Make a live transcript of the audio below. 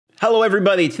Hello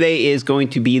everybody, today is going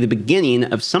to be the beginning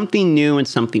of something new and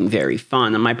something very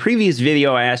fun. On my previous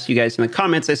video, I asked you guys in the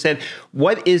comments, I said,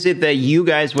 what is it that you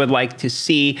guys would like to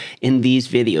see in these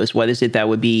videos? What is it that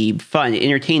would be fun,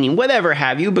 entertaining, whatever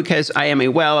have you, because I am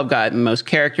I've got most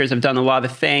characters, I've done a lot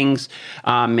of things,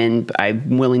 and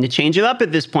I'm willing to change it up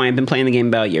at this point. I've been playing the game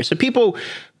about a year. So people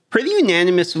pretty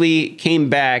unanimously came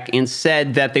back and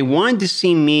said that they wanted to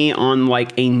see me on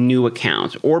like a new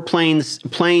account or playing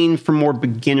for more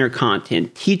beginner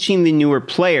content, teaching the newer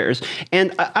players.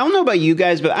 And I don't know about you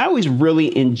guys, but I always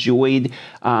really enjoyed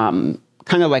kind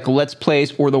of like Let's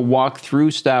Plays or the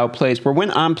walkthrough style plays where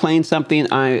when I'm playing something,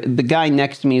 the guy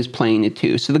next to me is playing it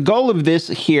too. So the goal of this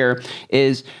here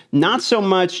is not so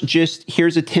much just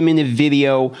here's a 10-minute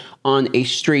video on a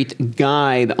straight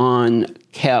guide on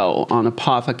Kel, on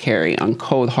Apothecary, on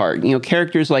Coldheart,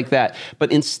 characters like that.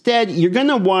 But instead, you're going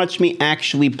to watch me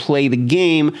actually play the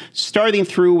game, starting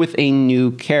through with a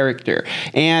new character.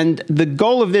 And the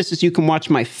goal of this is you can watch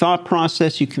my thought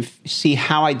process, you can see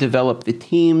how I develop the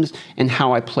teams, and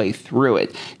how I play through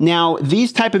it. Now,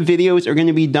 these type of videos are going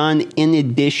to be done in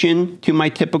addition to my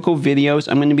typical videos.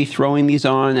 I'm going to be throwing these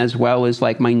on as well as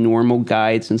like my normal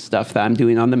guides and stuff that I'm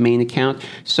doing on the main account.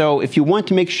 So if you want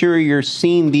to make sure you're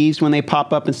seeing these when they pop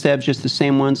up instead of just the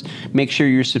same ones, make sure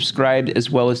you're subscribed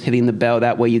as well as hitting the bell.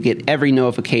 That way you get every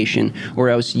notification, or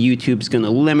else YouTube's going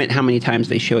to limit how many times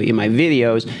they show you my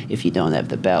videos if you don't have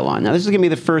the bell on. Now this is going to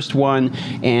be the first one,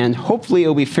 and hopefully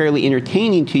it'll be fairly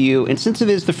entertaining to you. And since it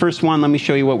is the first one, let me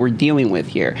show you what we're dealing with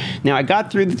here. Now I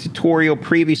got through the tutorial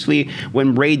previously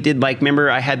when Raid did,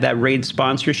 remember I had that Raid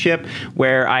sponsorship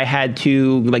where I had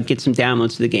to get some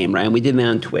downloads to the game, right? And we did that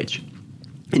on Twitch.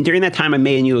 And during that time I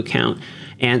made a new account.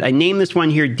 And I named this one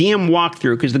here DM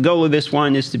Walkthrough because the goal of this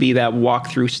one is to be that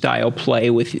walkthrough style play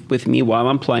with me while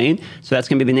I'm playing. So that's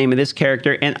going to be the name of this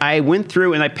character. And I went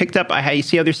through and I picked up, you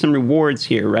see how there's some rewards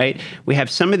here, right? We have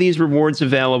some of these rewards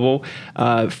available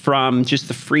from just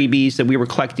the freebies that we were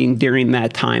collecting during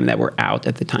that time that were out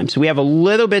at the time. So we have a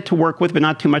little bit to work with, but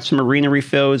not too much. Some arena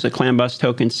refills, a clan bus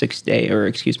token,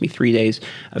 3 days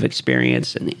of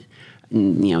experience. And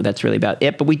that's really about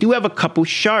it. But we do have a couple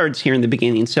shards here in the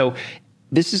beginning. So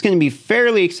this is going to be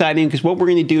fairly exciting because what we're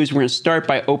going to do is we're going to start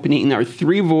by opening our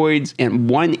 3 voids and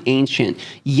 1 ancient.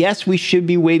 Yes, we should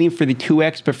be waiting for the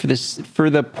 2x, but for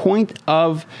the point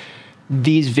of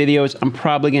these videos, I'm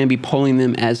probably going to be pulling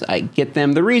them as I get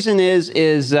them. The reason is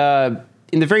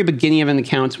in the very beginning of an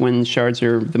account when shards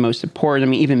are the most important. I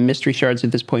mean, even mystery shards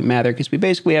at this point matter because we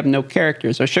basically have no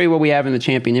characters. I'll show you what we have in the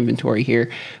champion inventory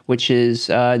here, which is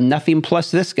nothing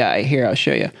plus this guy. Here, I'll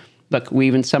show you. Look, we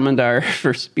even summoned our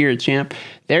first spirit champ.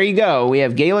 There you go. We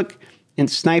have Gaelic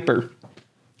and Sniper.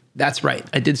 That's right.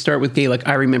 I did start with Gaelic.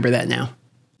 I remember that now.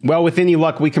 Well, with any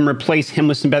luck, we can replace him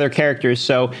with some better characters.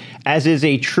 So, as is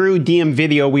a true DM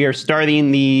video, we are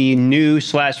starting the new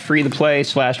 /free-to-play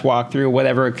 /walkthrough,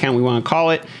 whatever account we want to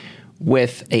call it,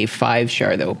 with a 5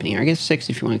 shard opening. Or I guess 6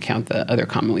 if you want to count the other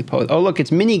comment we posed. Oh, look,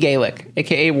 it's Mini Gaelic,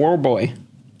 a.k.a. Warboy.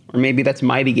 Or maybe that's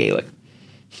Mighty Gaelic.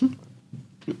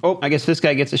 Oh, I guess this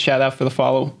guy gets a shout out for the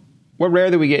follow. What rare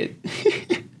do we get?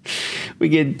 We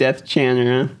get Death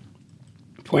Chanter,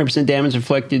 huh? 20% damage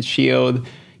inflicted, shield,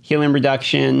 healing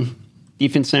reduction,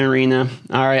 defense in arena.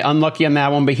 All right, unlucky on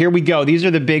that one, but here we go. These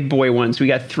are the big boy ones. We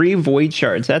got 3 void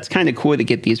shards. That's kind of cool to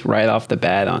get these right off the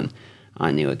bat on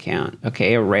new account.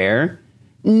 Okay, a rare.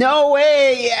 No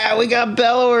way! Yeah, we got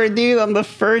Bellower, dude, on the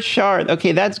first shard.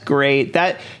 Okay, that's great.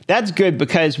 That's good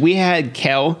because we had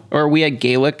Kel, or we had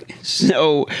Gaelic.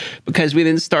 So because we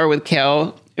didn't start with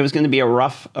Kel, it was going to be a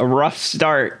rough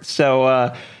start.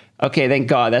 So okay, thank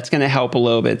God. That's going to help a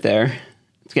little bit there.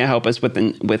 It's going to help us with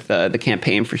the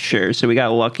campaign for sure. So we got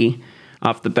lucky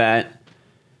off the bat.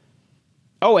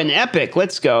 Oh, an epic.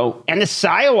 Let's go. And a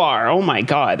Silar. Oh my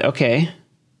God. Okay.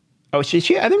 Oh, I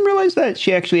didn't realize that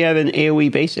she actually had an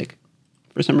AoE basic.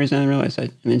 For some reason, I didn't realize that.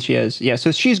 And then she has, yeah,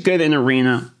 so she's good in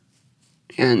arena.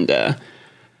 And, okay,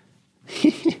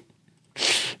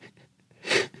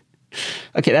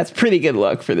 that's pretty good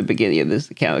luck for the beginning of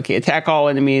this account. Okay, attack all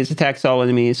enemies, attacks all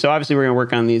enemies. So obviously we're going to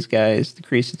work on these guys.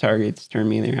 Decrease the targets, turn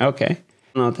me there. Okay. I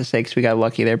don't know what to say because we got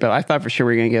lucky there, but I thought for sure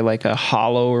we were going to get like a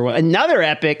hollow or what. Another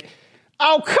epic.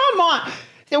 Oh, come on.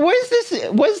 What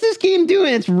is this game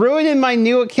doing? It's ruining my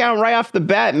new account right off the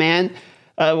bat, man.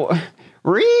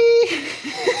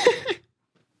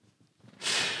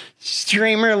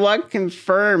 Streamer luck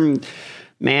confirmed,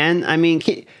 man. I mean,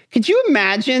 could you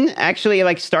imagine actually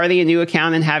starting a new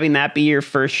account and having that be your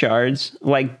first shards,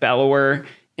 like Bellower?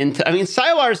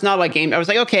 Sylar's not game. I was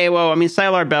like, okay, well,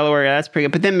 Sylar, Bellower, that's pretty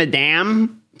good. But then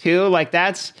Madame too,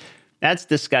 that's That's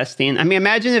disgusting. I mean,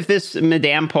 imagine if this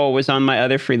Madame poll was on my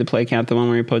other free-to-play account, the one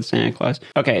where we put Santa Claus.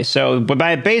 Okay, so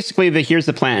basically, here's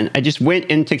the plan. I just went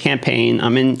into campaign.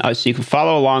 I'm in, so you can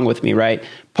follow along with me, right?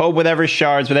 Pull whatever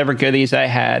shards, whatever goodies I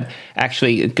had.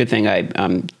 Actually, a good thing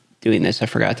I'm doing this. I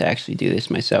forgot to actually do this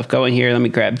myself. Go in here. Let me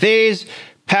grab these.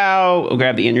 Pow. We'll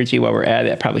grab the energy while we're at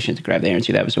it. I probably shouldn't have grabbed the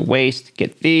energy. That was a waste.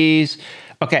 Get these.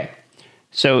 Okay.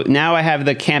 So now I have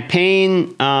the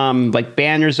campaign, like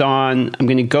banners on. I'm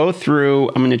going to go through.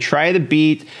 I'm going to try to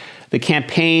beat the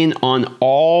campaign on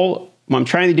all. What I'm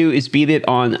trying to do is beat it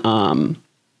on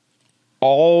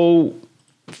all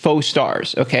faux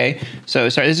stars. Okay. So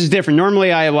sorry, this is different.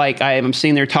 Normally I'm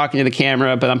sitting there talking to the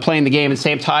camera, but I'm playing the game at the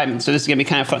same time, and so this is going to be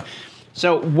kind of fun.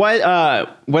 So what I'm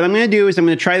going to do is I'm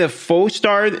going to try the faux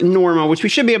star normal, which we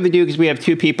should be able to do because we have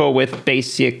 2 people with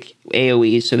basic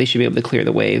AoEs, so they should be able to clear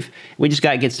the wave. We just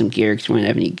got to get some gear because we don't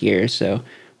have any gear, so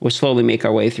we'll slowly make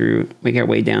our way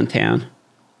downtown.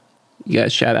 You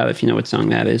guys shout out if you know what song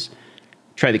that is.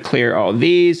 Try to clear all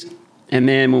these, and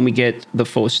then when we get the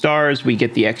full stars, we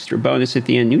get the extra bonus at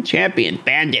the end. New champion,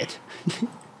 Bandit.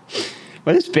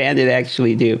 What does Bandit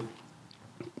actually do?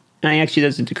 It actually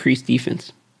does a decreased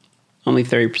defense. Only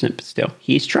 30%, but still,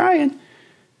 he's trying.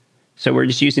 So we're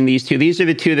just using these 2. These are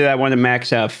the 2 that I want to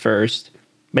max out first.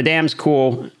 Madame's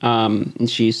cool, and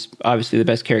she's obviously the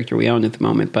best character we own at the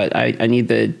moment. But I need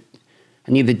the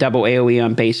double AOE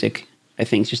on basic, I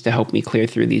think, just to help me clear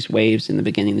through these waves in the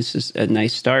beginning. This is a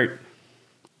nice start.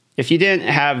 If you didn't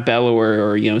have Bellower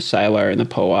or Sylar in the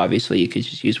poll, obviously you could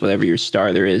just use whatever your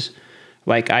starter is.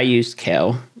 Like I used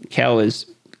Kel. Kel is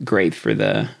great for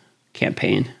the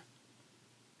campaign.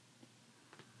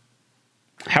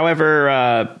 However,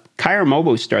 Kyra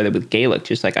Mobo started with Gaelic,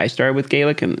 just like I started with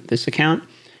Gaelic in this account.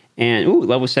 And, ooh,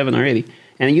 level 7 already.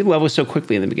 And you level so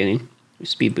quickly in the beginning.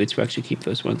 Speed boots will actually keep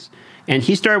those ones. And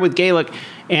he started with Gaelic,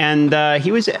 and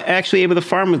he was actually able to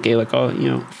farm with Gaelic,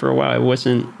 for a while. It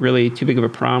wasn't really too big of a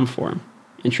problem for him,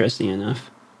 interesting enough.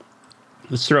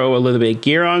 Let's throw a little bit of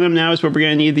gear on him now is what we're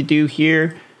going to need to do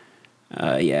here.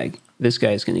 Yeah, this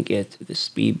guy's going to get the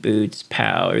speed boots,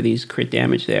 pow, or these crit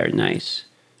damage there. Nice.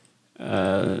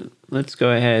 Let's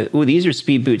go ahead. Oh, these are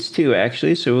speed boots too,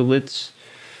 actually. So let's,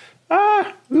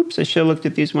 oops, I should have looked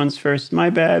at these ones first. My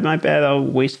bad. I'll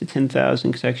waste the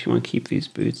 10,000 because I actually want to keep these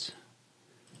boots.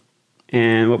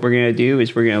 And what we're going to do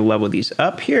is we're going to level these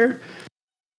up here.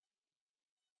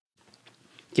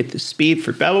 Get the speed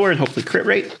for Bellower and hopefully crit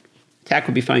rate. Attack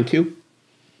will be fine too.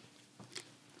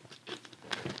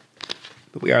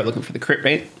 But we are looking for the crit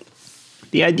rate.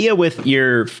 The idea with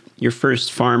your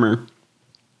first farmer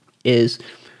is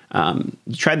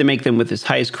you try to make them with as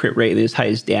highest crit rate and as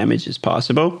highest damage as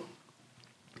possible.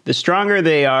 The stronger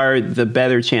they are, the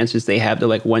better chances they have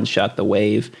to one-shot the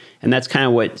wave. And that's kind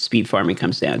of what speed farming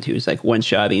comes down to, is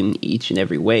one-shotting each and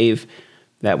every wave.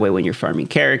 That way when you're farming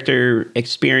character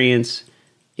experience,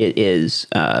 it's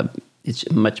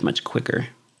much, much quicker.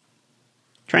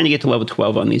 Trying to get to level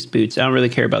 12 on these boots. I don't really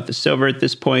care about the silver at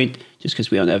this point, just because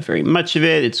we don't have very much of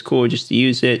it. It's cool just to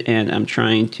use it, and I'm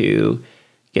trying to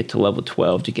get to level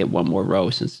 12 to get one more row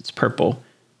since it's purple.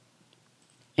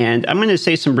 And I'm going to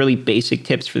say some really basic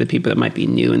tips for the people that might be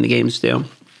new in the game still.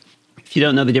 If you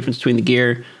don't know the difference between the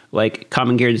gear, like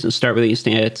common gear doesn't start with any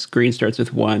stats, green starts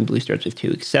with 1, blue starts with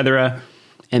 2, etc.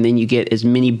 And then you get as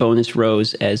many bonus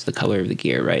rows as the color of the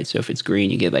gear, right? So if it's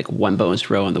green, you get 1 bonus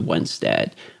row on the 1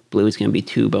 stat. Blue is going to be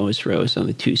 2 bonus rows on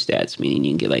the 2 stats, meaning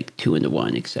you can get 2 into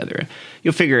 1, etc.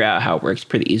 You'll figure out how it works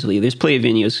pretty easily. There's plenty of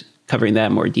videos covering that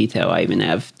in more detail. I even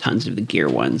have tons of the gear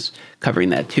ones covering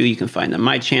that too. You can find on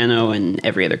my channel, and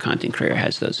every other content creator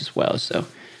has those as well. So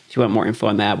if you want more info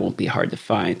on that, it won't be hard to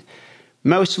find.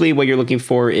 Mostly what you're looking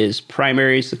for is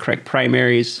primaries, the correct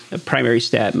primaries. A primary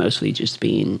stat mostly just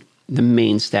being the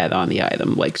main stat on the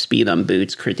item, like speed on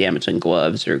boots, crit damage on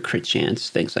gloves, or crit chance,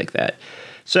 things like that.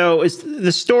 So it's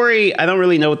the story, I don't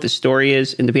really know what the story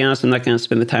is. And to be honest, I'm not going to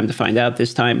spend the time to find out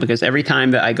this time, because every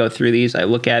time that I go through these, I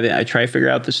look at it, I try to figure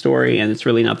out the story, and it's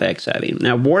really not that exciting.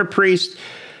 Now, War Priest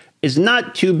is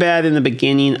not too bad in the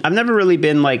beginning. I've never really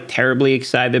been terribly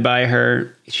excited by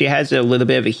her. She has a little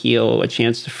bit of a heal, a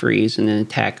chance to freeze, and then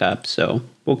attack up. So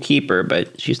we'll keep her,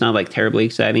 but she's not terribly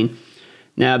exciting.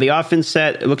 Now, the offense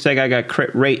set, it looks like I got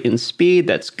crit rate and speed.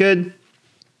 That's good.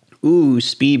 Ooh,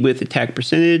 speed with attack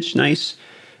percentage. Nice.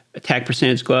 Attack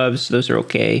percentage gloves, those are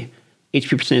okay.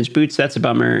 HP percentage boots, that's a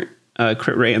bummer.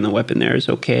 Crit rate on the weapon there is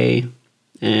okay.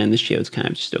 And the shield's kind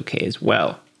of just okay as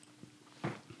well.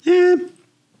 Kind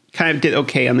of did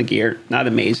okay on the gear, not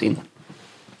amazing.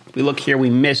 If we look here, we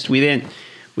missed. We didn't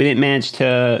manage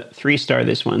to 3-star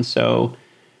this one, so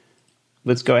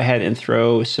let's go ahead and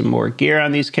throw some more gear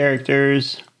on these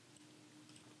characters.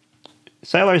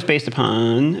 Sylar is based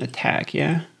upon attack,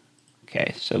 yeah?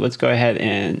 Okay, so let's go ahead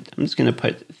and I'm just going to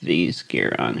put these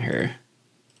gear on her.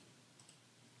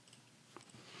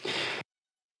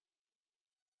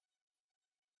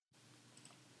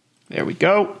 There we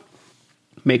go.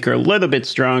 Make her a little bit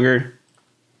stronger.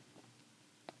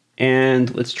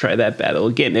 And let's try that battle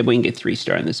again. Maybe we can get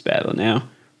 3-star in this battle now.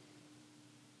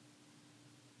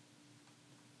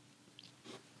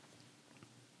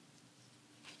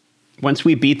 Once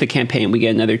we beat the campaign, we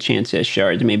get another chance at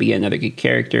shard to maybe get another good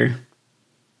character.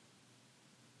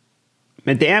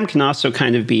 Madame can also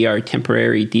kind of be our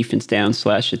temporary defense down /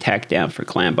 attack down for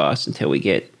clan boss until we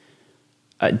get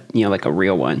a, like a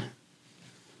real one.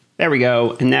 There we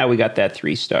go. And now we got that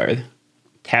 3-star.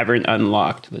 Tavern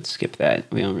unlocked. Let's skip that.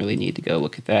 We don't really need to go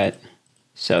look at that.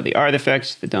 So the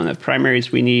artifacts that don't have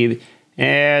primaries we need.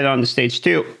 And on to stage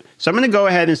 2. So I'm going to go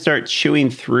ahead and start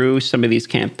chewing through some of these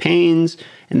campaigns.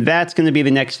 And that's going to be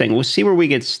the next thing. We'll see where we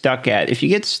get stuck at. If you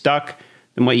get stuck,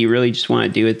 then what you really just want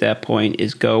to do at that point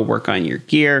is go work on your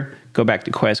gear, go back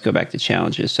to quests, go back to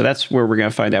challenges. So that's where we're going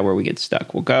to find out where we get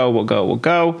stuck. We'll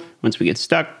go. Once we get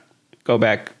stuck, go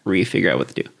back, figure out what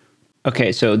to do.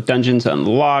 Okay, so dungeons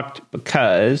unlocked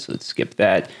because, let's skip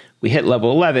that. We hit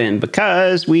level 11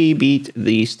 because we beat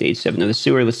the stage 7 of the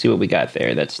sewer. Let's see what we got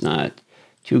there. That's not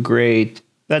too great.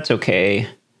 That's okay.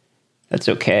 That's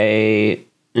okay.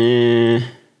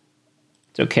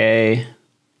 It's okay.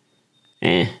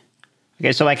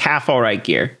 Okay, so like half all right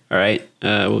gear. All right.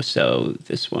 We'll sell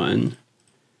this one.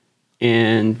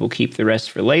 And we'll keep the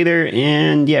rest for later.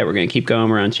 And yeah, we're going to keep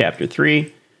going. We're on chapter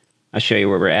 3. I'll show you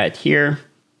where we're at here.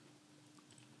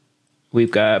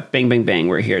 We've got bang, bang, bang.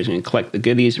 We're here. We're going to collect the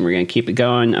goodies and we're going to keep it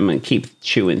going. I'm going to keep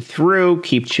chewing through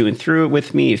it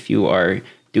with me if you are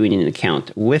doing an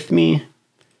account with me.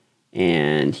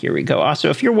 And here we go. Also,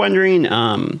 if you're wondering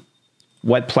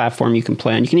what platform you can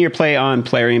play on, you can either play on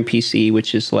Plarium PC,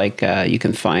 which is like you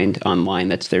can find online.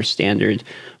 That's their standard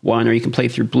one. Or you can play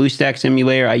through BlueStacks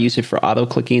emulator. I use it for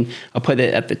auto-clicking. I'll put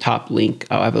it at the top link.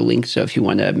 I'll have a link. So if you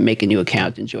want to make a new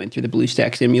account and join through the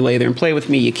BlueStacks emulator and play with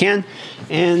me, you can.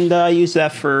 And use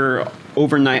that for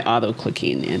overnight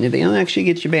auto-clicking. And they don't actually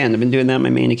get you banned. I've been doing that on my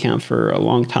main account for a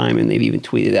long time. And they've even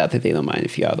tweeted out that they don't mind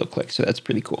if you auto-click. So that's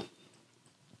pretty cool.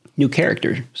 New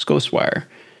character, Ghostwire.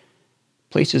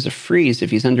 Places a freeze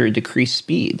if he's under a decreased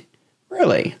speed.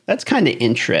 Really? That's kind of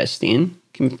interesting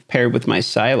compared with my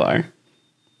Sylar.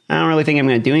 I don't really think I'm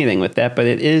going to do anything with that, but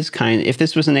it is kind of, if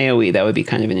this was an AoE, that would be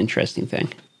kind of an interesting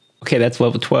thing. Okay, that's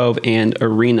level 12 and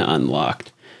arena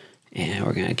unlocked. And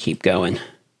we're going to keep going.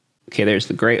 Okay, there's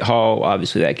the Great Hall.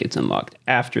 Obviously, that gets unlocked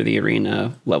after the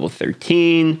arena, level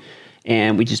 13.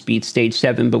 And we just beat stage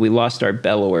 7, but we lost our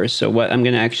Bellower. So what I'm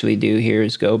going to actually do here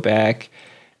is go back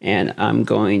and I'm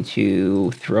going to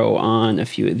throw on a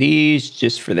few of these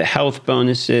just for the health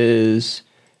bonuses.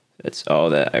 That's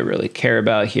all that I really care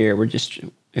about here. We're just,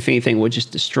 if anything, we'll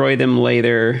just destroy them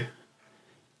later.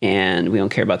 And we don't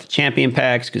care about the champion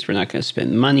packs because we're not going to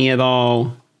spend money at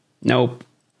all. Nope.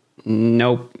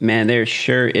 Nope. Man, there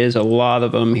sure is a lot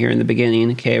of them here in the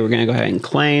beginning. Okay, we're going to go ahead and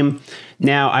claim.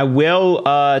 Now, I will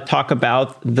talk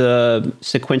about the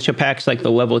sequential packs, like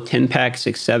the level 10 packs,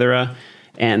 etc.,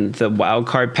 and the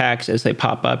wildcard packs as they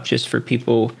pop up, just for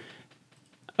people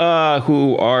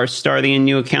who are starting a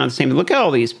new account. Same. Look at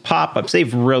all these pop-ups.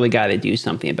 They've really got to do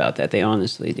something about that. They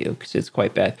honestly do, because it's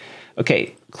quite bad.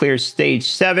 Okay, clear stage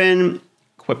 7,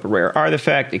 equip a rare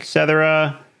artifact,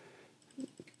 etc.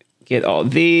 Get all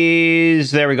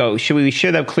these. There we go. We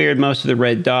should have cleared most of the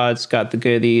red dots, got the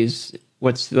goodies.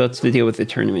 What's the deal with the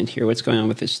tournament here? What's going on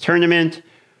with this tournament?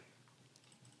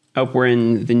 Oh, we're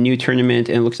in the new tournament,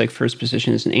 and it looks like first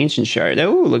position is an Ancient Shard.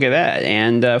 Oh, look at that.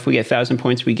 And if we get 1,000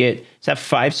 points, we get, is that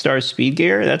 5-star speed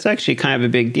gear? That's actually kind of a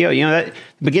big deal. You know, that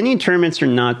beginning tournaments are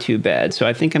not too bad. So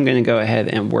I think I'm going to go ahead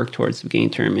and work towards the beginning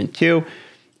tournament too.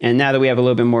 And now that we have a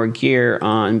little bit more gear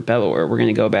on Bellower, we're going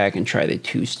to go back and try the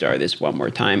 2-star this one more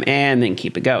time and then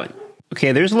keep it going.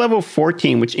 Okay, there's level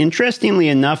 14, which interestingly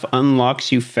enough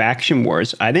unlocks you Faction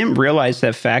Wars. I didn't realize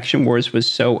that Faction Wars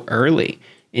was so early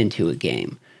into a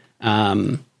game.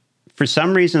 For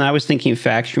some reason, I was thinking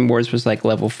Faction Wars was like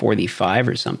level 45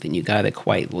 or something. You got it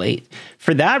quite late.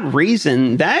 For that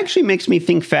reason, that actually makes me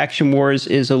think Faction Wars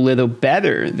is a little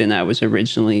better than I was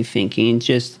originally thinking,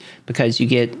 just because you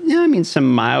get,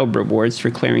 some mild rewards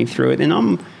for clearing through it.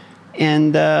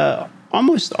 And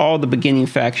almost all the beginning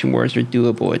Faction Wars are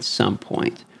doable at some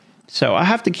point. So I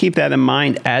have to keep that in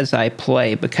mind as I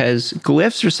play, because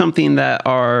glyphs are something that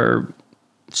are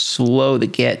slow to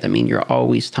get. You're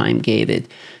always time gated.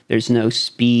 There's no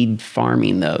speed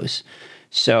farming those.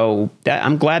 So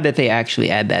I'm glad that they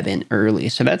actually add that in early.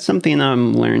 So that's something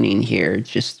I'm learning here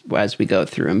just as we go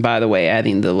through. And by the way,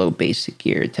 adding the low basic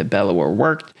gear to Bellower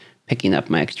worked, picking up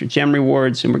my extra gem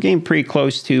rewards, and we're getting pretty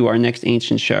close to our next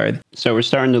ancient shard. So we're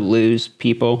starting to lose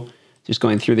people just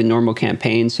going through the normal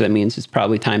campaign. So that means it's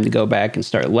probably time to go back and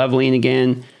start leveling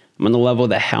again. I'm going to level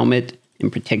the helmet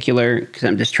in particular because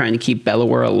I'm just trying to keep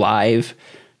Bellower alive.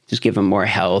 Just give him more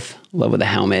health, level the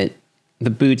helmet. The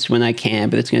boots when I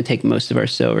can, but it's going to take most of our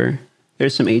silver.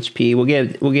 There's some HP. We'll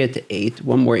get to 8.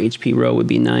 One more HP row would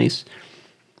be nice.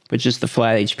 But just the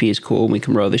flat HP is cool. We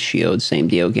can roll the shield. Same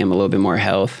deal. Give him a little bit more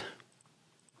health.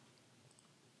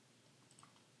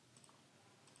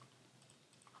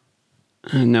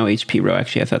 No HP row.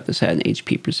 Actually, I thought this had an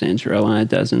HP percentage row on it. It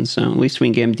doesn't. So at least we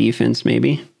can get him defense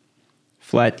maybe.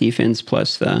 Flat defense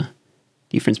plus the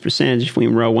defense percentage. If we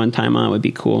can roll one time on it would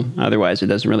be cool. Otherwise, it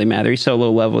doesn't really matter. He's so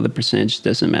low level, the percentage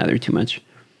doesn't matter too much.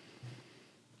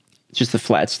 Just the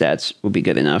flat stats will be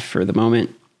good enough for the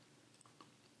moment.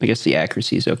 I guess the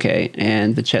accuracy is okay.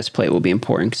 And the chest plate will be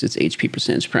important because it's HP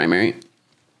percentage primary.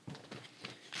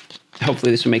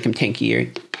 Hopefully this will make him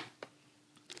tankier.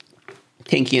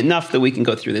 Tanky enough that we can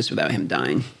go through this without him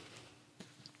dying.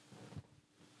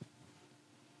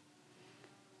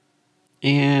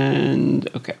 And,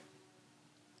 okay.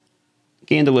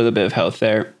 Gained a little bit of health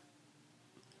there.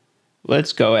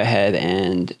 Let's go ahead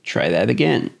and try that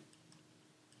again.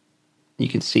 You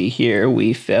can see here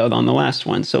we failed on the last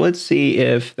one. So let's see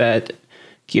if that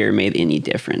gear made any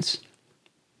difference.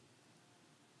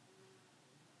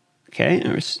 Okay,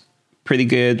 it was pretty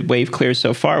good wave clear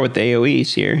so far with the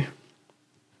AoEs here.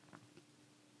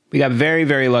 We got very,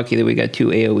 very lucky that we got 2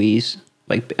 AoEs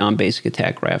like on basic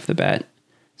attack right off the bat.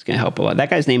 It's going to help a lot. That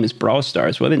guy's name is Brawl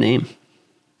Stars. What a name.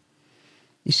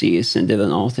 You see, Ascended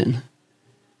and Alton.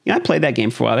 Yeah, I played that game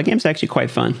for a while. That game's actually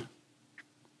quite fun.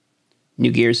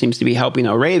 New gear seems to be helping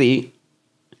already.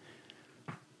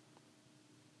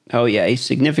 Oh yeah, he's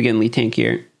significantly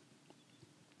tankier.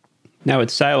 Now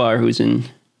it's Sylar who's in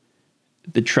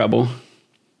the trouble.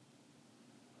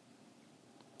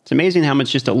 It's amazing how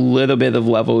much just a little bit of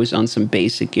levels on some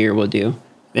basic gear will do.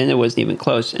 Then it wasn't even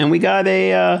close. And we got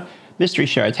a mystery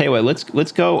shard. Tell you what,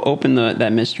 let's go open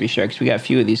that mystery shard because we got a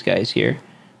few of these guys here.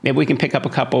 Maybe we can pick up a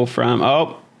couple from...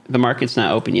 Oh, the market's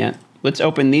not open yet. Let's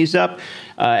open these up,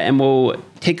 and we'll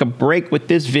take a break with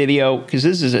this video because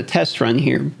this is a test run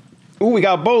here. Ooh, we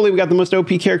got Boley. We got the most OP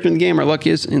character in the game. Our luck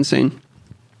is insane.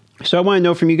 So I want to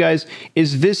know from you guys,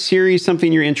 is this series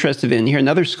something you're interested in? Here,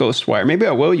 another Ghostwire. Maybe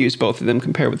I will use both of them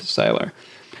compared with the Sylar.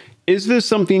 Is this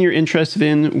something you're interested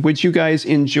in? Would you guys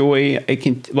enjoy a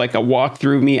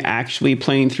walkthrough of me actually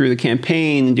playing through the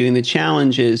campaign and doing the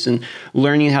challenges and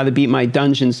learning how to beat my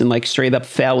dungeons and like straight up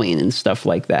failing and stuff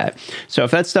like that? So if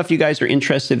that's stuff you guys are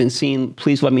interested in seeing,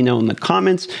 please let me know in the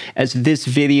comments, as this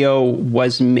video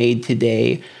was made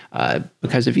today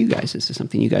because of you guys. This is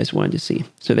something you guys wanted to see.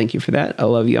 So thank you for that. I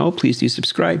love you all. Please do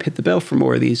subscribe, hit the bell for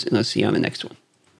more of these, and I'll see you on the next one.